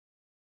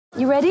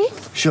You ready?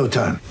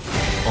 Showtime.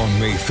 On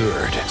May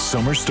 3rd,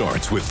 summer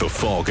starts with The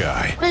Fall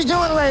Guy. Let's do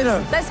it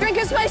later. Let's drink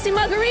a spicy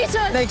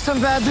margarita. Make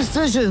some bad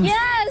decisions.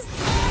 Yes!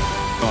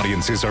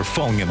 Audiences are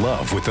falling in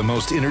love with the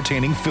most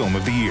entertaining film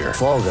of the year.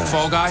 Fall Guy.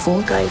 Fall Guy?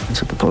 Fall guy.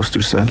 That's what the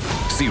poster said.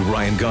 See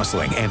Ryan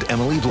Gosling and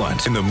Emily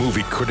Blunt in the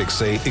movie critics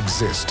say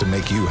exists to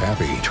make you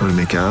happy. Trying to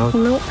make it out?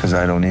 Nope. Because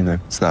I don't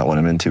either. It's not what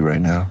I'm into right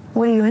now.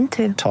 What are you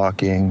into?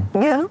 Talking.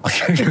 Yeah.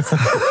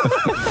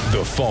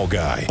 The Fall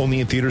Guy.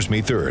 Only in theaters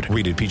May 3rd.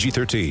 Rated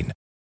PG-13.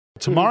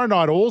 Tomorrow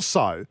night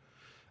also,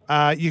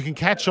 you can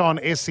catch on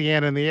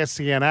SEN and the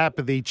SEN app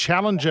the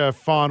Challenger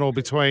final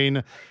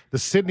between the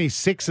Sydney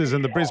Sixers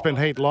and the Brisbane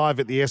Heat live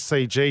at the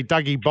SCG.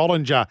 Dougie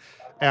Bollinger,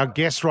 our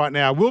guest right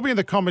now, will be in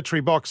the commentary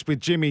box with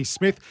Jimmy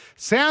Smith.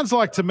 Sounds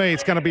like to me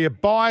it's going to be a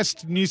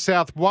biased New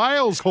South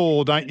Wales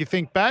call, don't you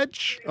think,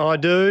 Badge? I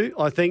do.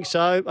 I think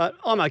so. But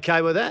I'm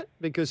okay with that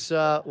because,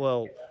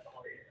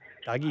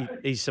 Dougie,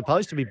 he's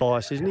supposed to be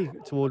biased, isn't he,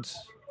 towards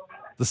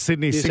The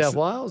Sydney New Sixers. South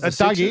Wales? The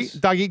Sixers?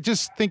 Dougie,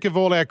 just think of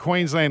all our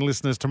Queensland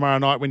listeners tomorrow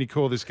night when you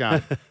call this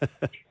game.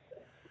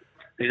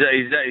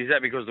 Is that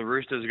because the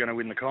Roosters are going to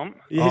win the comp?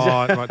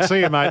 Oh, right. See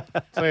you, mate.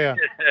 See ya.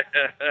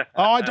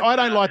 Oh, I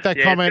don't like that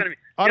comment. It's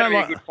going to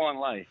be a good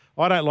final, eh?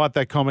 I don't like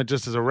that comment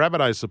just as a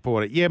Rabbitohs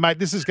supporter. Yeah, mate,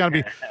 this is going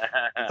to be...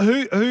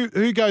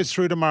 Who goes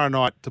through tomorrow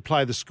night to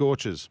play the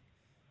Scorchers?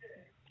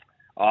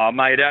 Oh,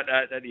 mate, at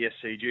the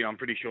SCG, I'm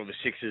pretty sure the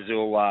Sixers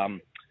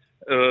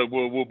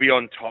will be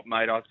on top,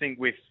 mate. I think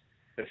with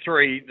the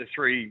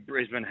three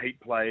Brisbane Heat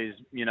players,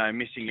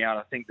 missing out,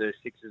 I think the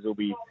Sixers will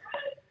be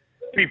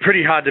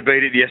pretty hard to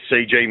beat at the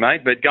SCG,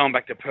 mate. But going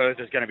back to Perth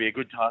is going to be a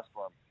good task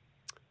for them.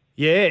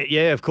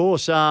 Yeah, of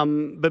course.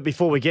 But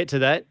before we get to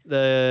that,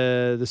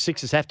 the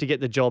Sixers have to get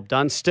the job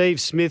done.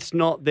 Steve Smith's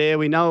not there.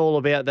 We know all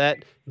about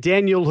that.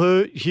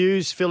 Daniel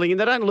Hughes filling in.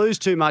 They don't lose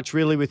too much,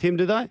 really, with him,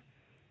 do they?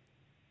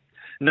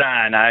 No.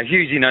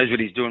 Hughesy knows what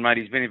he's doing, mate.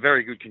 He's been a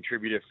very good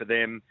contributor for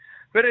them.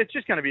 But it's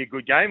just going to be a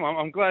good game.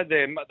 I'm glad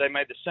they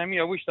made the semi.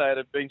 I wish they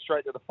had been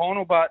straight to the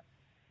final, but,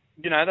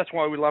 that's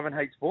why we love and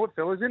hate sport,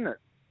 fellas, isn't it?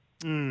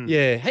 Mm.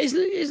 Yeah.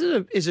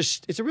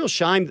 It's a real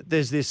shame that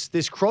there's this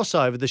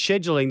crossover, the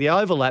scheduling, the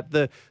overlap,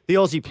 the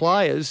Aussie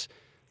players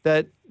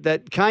that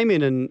came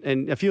in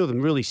and a few of them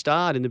really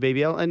starred in the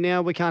BBL, and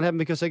now we can't have them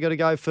because they got to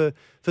go for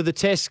the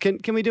tests.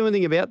 Can we do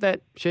anything about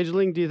that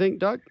scheduling, do you think,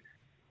 Doug?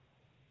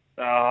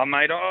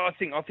 Mate, I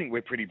think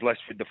we're pretty blessed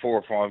with the 4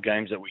 or 5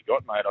 games that we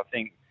got, mate. I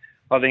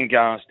think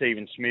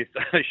Stephen Smith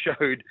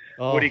showed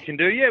what he can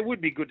do. Yeah, it would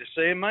be good to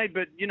see him, mate.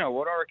 But you know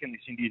what? I reckon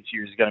this Indian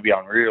series is going to be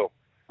unreal.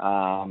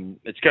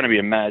 It's going to be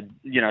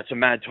it's a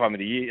mad time of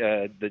the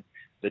year.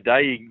 The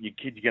day your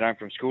kids get home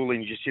from school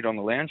and you just sit on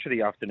the lounge for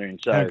the afternoon.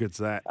 So how good's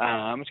that?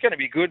 It's going to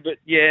be good.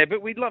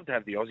 But we'd love to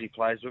have the Aussie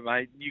players. But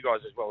mate, you guys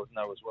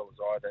know as well as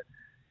I that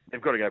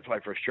they've got to go play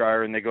for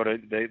Australia and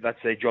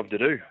that's their job to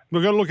do.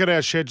 We've got to look at our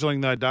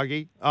scheduling though,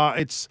 Dougie.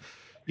 It's.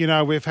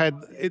 We've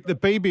had the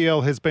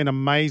BBL has been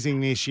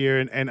amazing this year,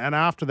 and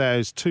after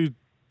those 2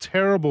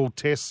 terrible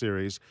test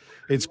series,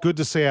 it's good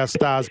to see our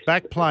stars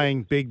back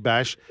playing Big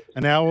Bash,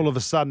 and now all of a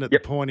sudden at the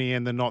pointy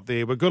end they're not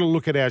there. We've got to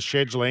look at our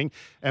scheduling,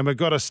 and we've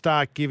got to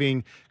start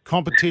giving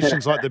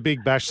competitions like the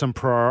Big Bash some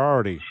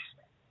priority.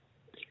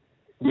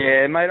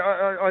 Yeah, mate.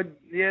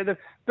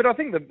 But I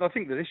think that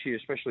this year,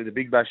 especially the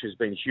Big Bash, has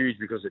been huge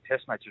because the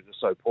test matches are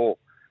so poor.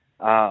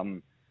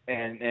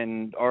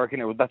 And I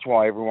reckon that's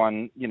why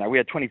everyone, we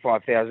had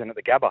 25,000 at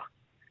the Gabba.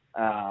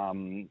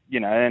 And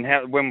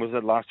when was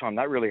the last time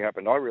that really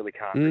happened? I really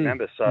can't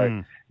remember.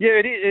 So,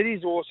 it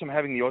is awesome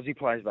having the Aussie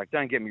players back.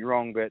 Don't get me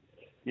wrong, but,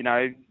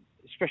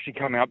 especially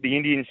coming up, the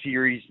Indian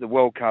series, the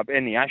World Cup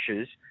and the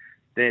Ashes,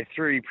 they're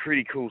 3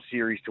 pretty cool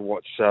series to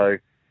watch. So,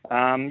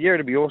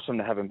 it'd be awesome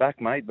to have them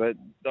back, mate. But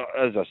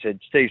as I said,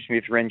 Steve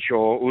Smith,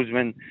 Renshaw,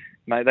 Usman,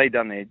 mate, they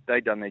done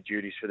their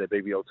duties for their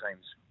BBL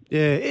teams.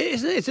 Yeah,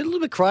 it's a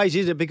little bit crazy,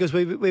 isn't it? Because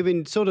we've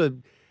been sort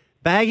of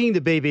bagging the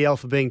BBL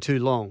for being too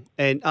long,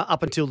 and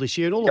up until this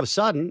year, and all of a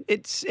sudden,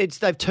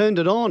 they've turned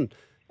it on.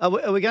 Are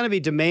we going to be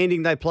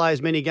demanding they play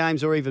as many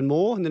games or even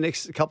more in the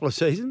next couple of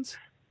seasons?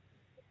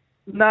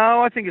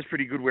 No, I think it's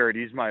pretty good where it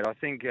is, mate. I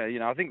think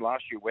I think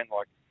last year went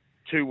like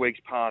 2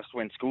 weeks past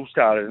when school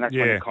started, and that's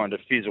when it kind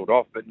of fizzled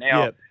off. But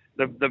now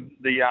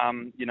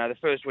the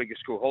first week of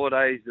school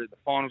holidays, the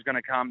final's going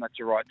to come. That's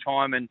the right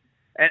time, and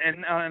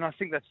I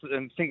think that's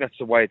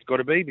the way it's got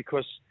to be,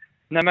 because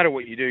no matter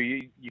what you do,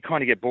 you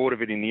kind of get bored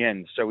of it in the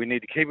end. So we need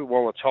to keep it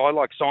while it's high,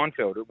 like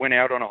Seinfeld. It went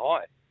out on a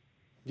high.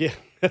 Yeah.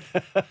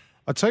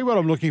 I'll tell you what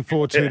I'm looking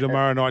forward to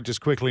tomorrow night, just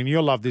quickly, and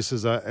you'll love this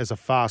as a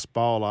fast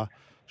bowler.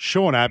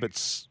 Sean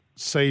Abbott's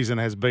season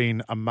has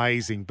been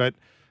amazing, but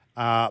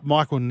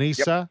Michael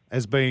Nisa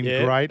has been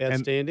great.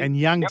 And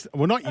young,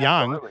 well, not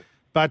young, absolutely.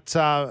 But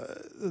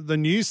the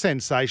new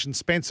sensation,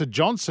 Spencer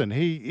Johnson,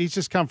 he's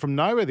just come from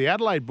nowhere. The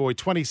Adelaide boy,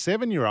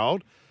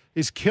 27-year-old,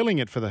 is killing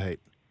it for the Heat.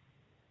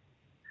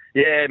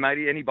 Yeah, mate,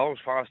 and he bowls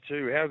fast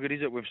too. How good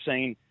is it? We've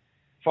seen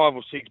 5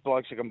 or 6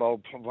 blokes that can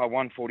bowl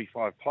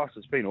 145 plus.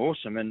 It's been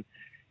awesome, and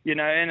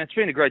and it's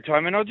been a great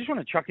time. And I just want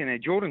to chuck in there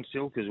Jordan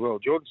Silk as well.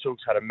 Jordan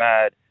Silk's had a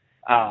mad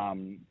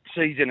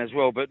season as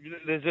well. But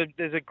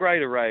there's a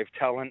great array of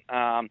talent.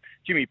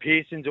 Jimmy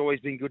Pearson's always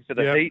been good for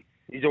the Heat.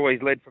 He's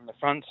always led from the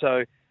front.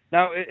 So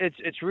no,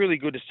 it's really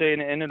good to see,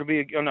 and it'll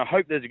be. And I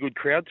hope there's a good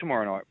crowd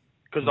tomorrow night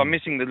because I'm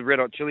missing the Red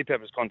Hot Chili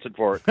Peppers concert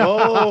for it.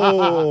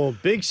 Oh,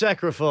 big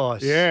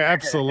sacrifice. Yeah,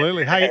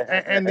 absolutely. Hey,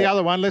 and the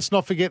other one, let's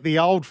not forget the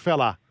old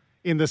fella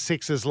in the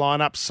Sixers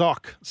lineup,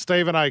 Sock,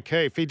 Stephen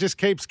O'Keefe. He just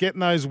keeps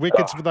getting those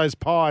wickets for those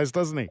pies,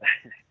 doesn't he?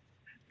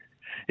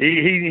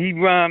 He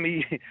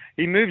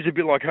moves a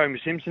bit like Homer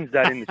Simpson's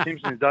dad in The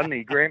Simpsons, doesn't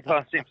he?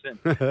 Grandpa Simpson.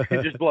 He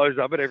just blows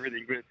up at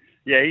everything. But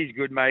yeah, he's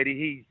good, mate.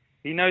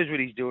 He knows what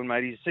he's doing,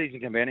 mate. He's a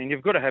seasoned commander, and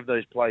you've got to have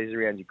those players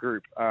around your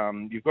group.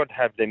 You've got to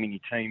have them in your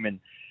team, and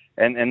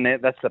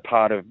that's the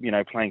part of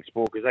playing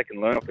sport because they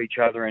can learn off each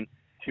other. And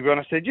to be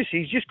honest,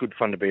 he's just good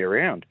fun to be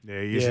around.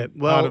 Yeah.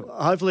 Well,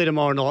 hopefully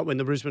tomorrow night when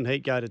the Brisbane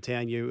Heat go to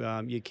town,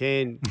 you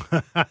can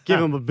give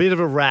them a bit of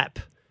a rap.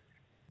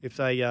 If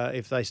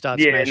they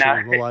start smashing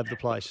all over the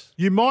place.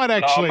 You might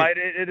actually... Oh,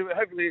 mate,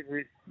 hopefully...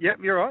 Yep,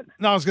 you're right.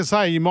 No, I was going to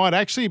say, you might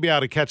actually be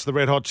able to catch the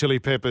Red Hot Chili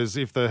Peppers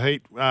if the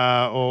Heat,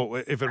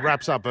 or if it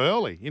wraps up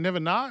early. You never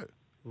know.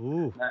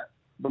 Ooh.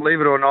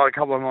 Believe it or not, a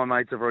couple of my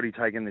mates have already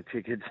taken the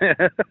tickets.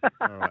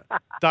 All right.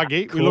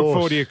 Dougie, we look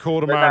forward to your call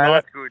tomorrow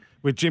night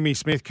with Jimmy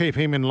Smith. Keep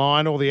him in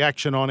line. All the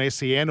action on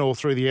SEN or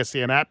through the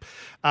SEN app.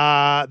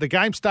 The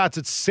game starts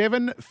at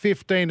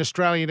 7:15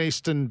 Australian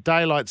Eastern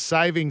Daylight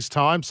Savings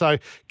Time. So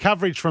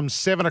coverage from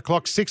 7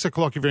 o'clock, 6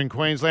 o'clock if you're in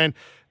Queensland.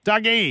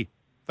 Dougie,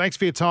 thanks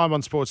for your time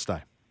on Sports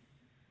Day.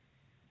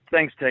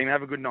 Thanks, team.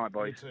 Have a good night,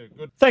 boys. You too.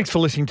 Good. Thanks for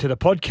listening to the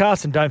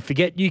podcast. And don't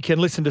forget, you can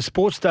listen to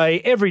Sports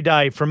Day every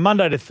day from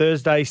Monday to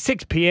Thursday,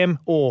 6 p.m.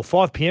 or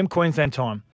 5 p.m. Queensland time.